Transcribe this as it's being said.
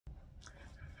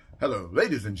Hello,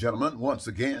 ladies and gentlemen. Once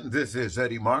again, this is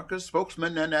Eddie Marcus,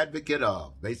 spokesman and advocate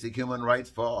of basic human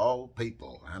rights for all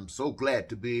people. I'm so glad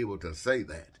to be able to say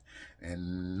that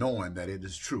and knowing that it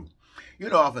is true. You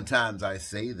know, oftentimes I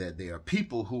say that there are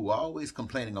people who are always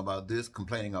complaining about this,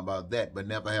 complaining about that, but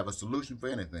never have a solution for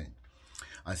anything.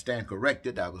 I stand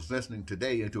corrected. I was listening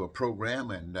today into a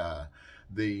program, and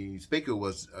the speaker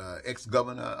was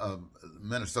ex-governor of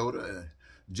Minnesota,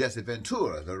 Jesse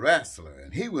Ventura, the wrestler,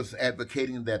 and he was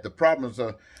advocating that the problems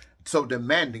are so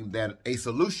demanding that a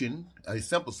solution, a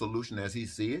simple solution as he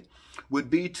see it, would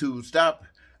be to stop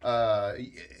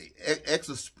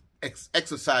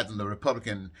exercising the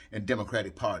Republican and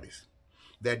Democratic parties.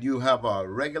 That you have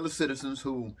regular citizens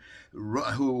who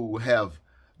have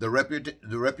the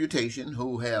reputation,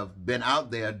 who have been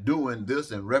out there doing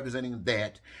this and representing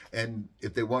that, and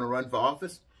if they want to run for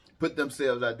office, put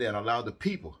themselves out there and allow the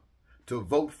people to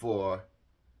vote for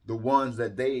the ones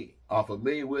that they are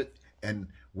familiar with and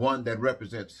one that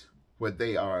represents what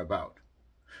they are about.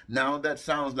 Now, that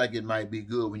sounds like it might be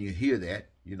good when you hear that,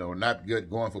 you know, not good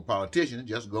going for politicians,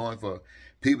 just going for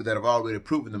people that have already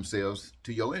proven themselves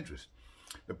to your interest.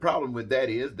 The problem with that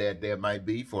is that there might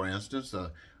be, for instance,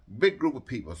 a big group of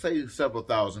people, say several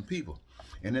thousand people,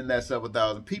 and in that several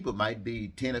thousand people might be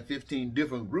 10 or 15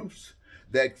 different groups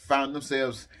that found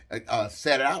themselves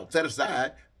set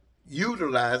aside,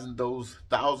 utilizing those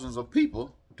thousands of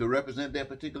people to represent their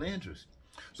particular interest.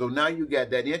 So now you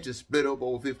got that interest split up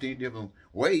over 15 different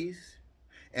ways,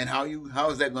 and how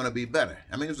is that going to be better?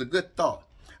 I mean, it's a good thought.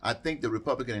 I think the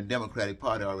Republican and Democratic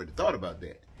Party already thought about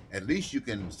that. At least you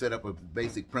can set up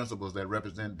basic principles that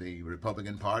represent the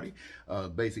Republican Party,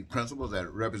 basic principles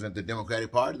that represent the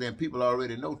Democratic Party. Then people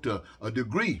already know to a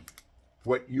degree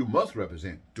what you must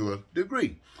represent to a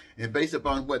degree. And based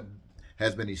upon what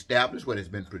has been established, what has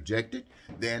been projected,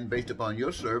 then based upon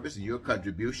your service and your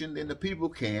contribution, then the people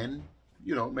can,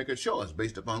 you know, make a choice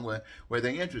based upon where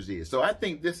their interest is. So I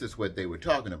think this is what they were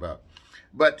talking about.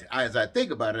 But as I think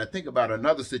about it, I think about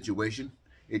another situation.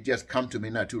 It just come to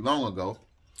me not too long ago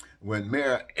when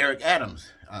Mayor Eric Adams,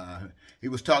 he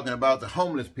was talking about the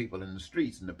homeless people in the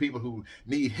streets and the people who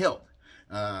need help.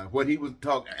 What he was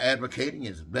advocating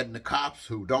is letting the cops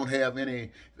who don't have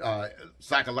any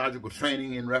psychological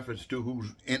training in reference to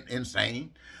who's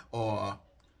insane or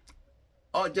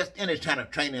just any kind of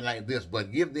training like this,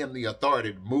 but give them the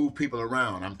authority to move people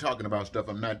around. I'm talking about stuff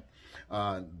I'm not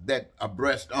that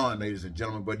abreast on, ladies and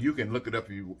gentlemen, but you can look it up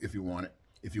if you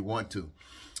want to.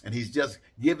 And he's just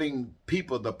giving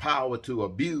people the power to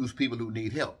abuse people who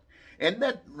need help. And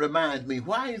that reminds me,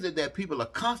 why is it that people are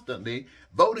constantly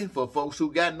voting for folks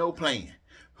who got no plan,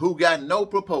 who got no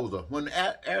proposal? When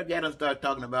Eric Adams started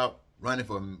talking about running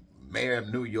for mayor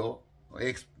of New York, or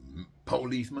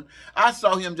ex-policeman, I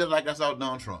saw him just like I saw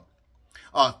Donald Trump.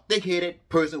 A thick-headed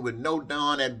person with no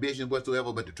darn ambition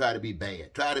whatsoever but to try to be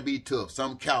bad, try to be tough,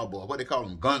 some cowboy, what they call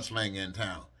him, gunslinger in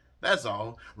town. That's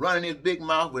all. Running his big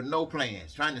mouth with no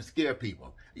plans, trying to scare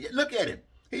people. Look at him.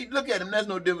 Look at him. There's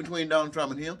no difference between Donald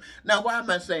Trump and him. Now, why am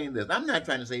I saying this? I'm not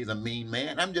trying to say he's a mean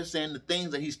man. I'm just saying the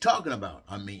things that he's talking about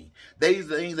are mean. These are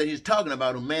the things that he's talking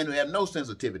about, a man who has no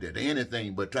sensitivity to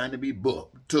anything but trying to be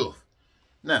tough.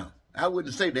 Now, I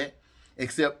wouldn't say that,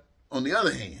 except on the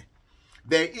other hand,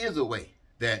 there is a way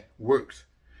that works.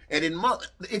 And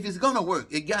if it's going to work,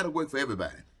 it got to work for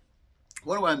everybody.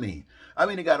 What do I mean? I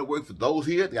mean, it got to work for those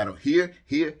here, it got to here,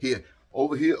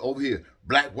 over here,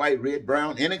 black, white, red,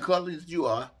 brown, any color that you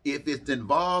are. If it's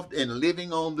involved in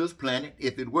living on this planet,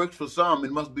 if it works for some,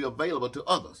 it must be available to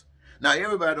others. Now,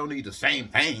 everybody don't need the same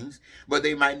things, but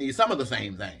they might need some of the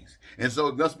same things. And so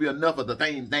it must be enough of the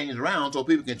same things around so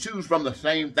people can choose from the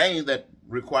same thing that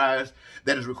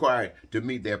is required to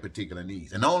meet their particular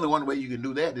needs. And the only one way you can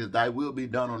do that is thy will be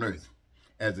done on earth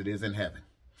as it is in heaven.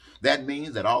 That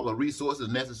means that all the resources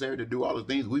necessary to do all the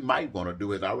things we might want to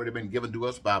do has already been given to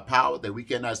us by power that we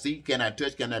cannot see, cannot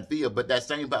touch, cannot feel, but that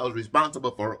same power is responsible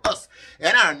for us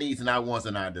and our needs and our wants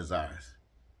and our desires.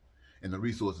 And the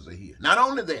resources are here. Not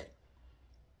only that,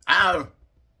 our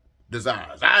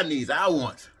desires, our needs, our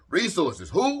wants, resources,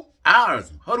 who?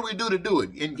 Ours. How do we do to do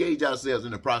it? Engage ourselves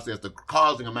in the process of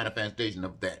causing a manifestation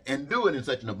of that and do it in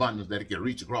such an abundance that it can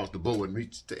reach across the board and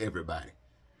reach to everybody.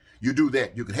 You do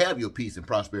that, you can have your peace and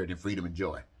prosperity and freedom and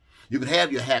joy. You can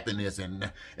have your happiness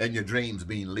and your dreams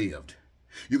being lived.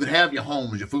 You can have your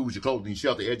homes, your food, your clothing,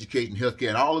 shelter, education, healthcare,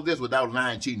 and all of this without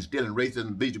lying, cheating, stealing,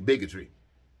 racism, bigotry.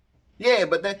 Yeah,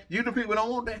 but you the people don't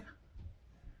want that.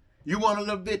 You want a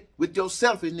little bit with your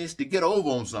selfishness to get over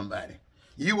on somebody.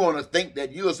 You want to think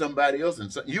that you're somebody else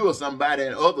and you are somebody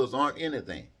and others aren't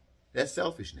anything. That's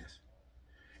selfishness.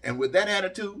 And with that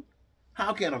attitude,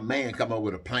 how can a man come up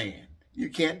with a plan You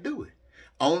can't do it.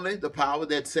 Only the power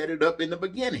that set it up in the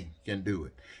beginning can do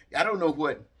it. I don't know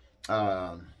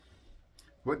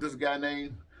what this guy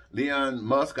named Elon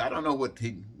Musk. I don't know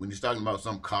when he's talking about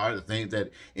some car, the things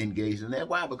that engage in that.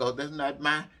 Why? Because that's not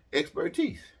my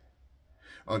expertise.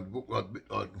 Or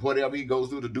whatever he goes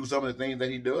through to do some of the things that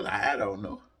he does, I don't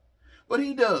know. But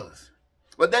he does.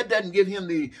 But that doesn't give him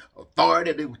the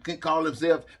authority that can call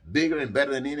himself bigger and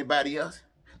better than anybody else,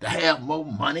 to have more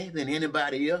money than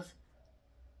anybody else,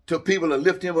 to people to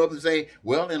lift him up and say,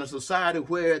 well, in a society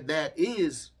where that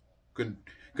is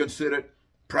considered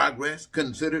progress,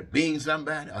 considered being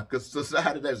somebody, a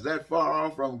society that's that far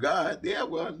off from God, yeah,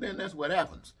 well, then that's what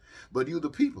happens. But you, the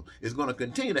people, it's going to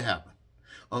continue to happen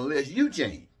unless you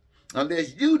change,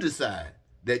 unless you decide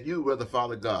that you rather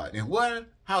follow God. And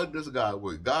how does God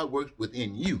work? God works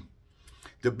within you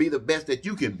to be the best that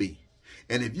you can be.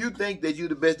 And if you think that you're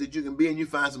the best that you can be and you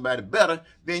find somebody better,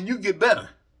 then you get better.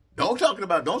 Don't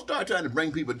start trying to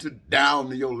bring people down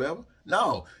to your level.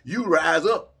 No, you rise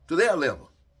up to their level.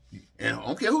 And I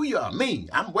don't care who you are, me.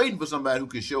 I'm waiting for somebody who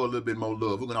can show a little bit more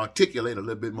love, who can articulate a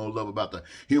little bit more love about the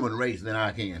human race than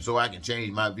I can, so I can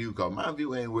change my view, because my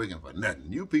view ain't working for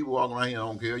nothing. You people walking around here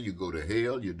don't care. You go to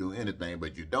hell, you do anything,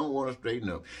 but you don't want to straighten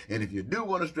up. And if you do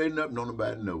want to straighten up, don't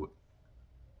nobody know it.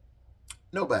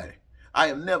 Nobody. I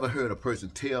have never heard a person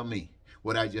tell me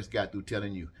what I just got through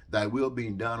telling you. Thy will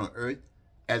being done on earth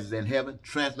as is in heaven,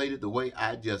 translated the way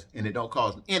and it don't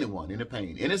cause anyone any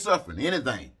pain, any suffering,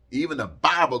 anything. Even the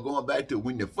Bible, going back to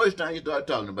when the first time you start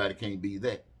talking about it, can't be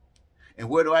that. And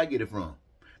where do I get it from?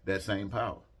 That same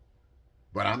power.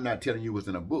 But I'm not telling you what's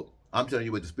in a book. I'm telling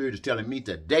you what the Spirit is telling me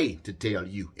today to tell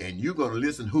you. And you're going to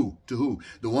listen to who?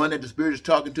 The one that the Spirit is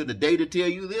talking to today to tell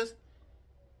you this?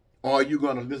 Or are you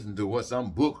going to listen to what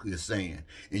some book is saying?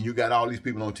 And you got all these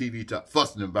people on TV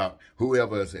fussing about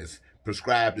whoever is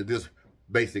prescribed to this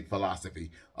basic philosophy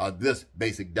or this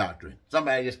basic doctrine.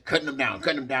 Somebody just cutting them down.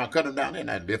 They're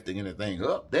not lifting anything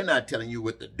up. They're not telling you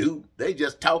what to do. They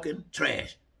just talking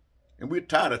trash. And we're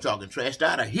tired of talking trash,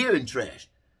 tired of hearing trash.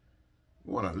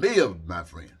 We want to live, my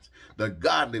friends, the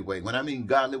godly way. When I mean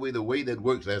godly way, the way that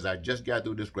works as I just got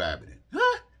through describing it.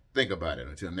 Think about it.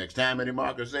 Until next time, Eddie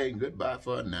Marcus saying goodbye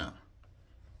for now.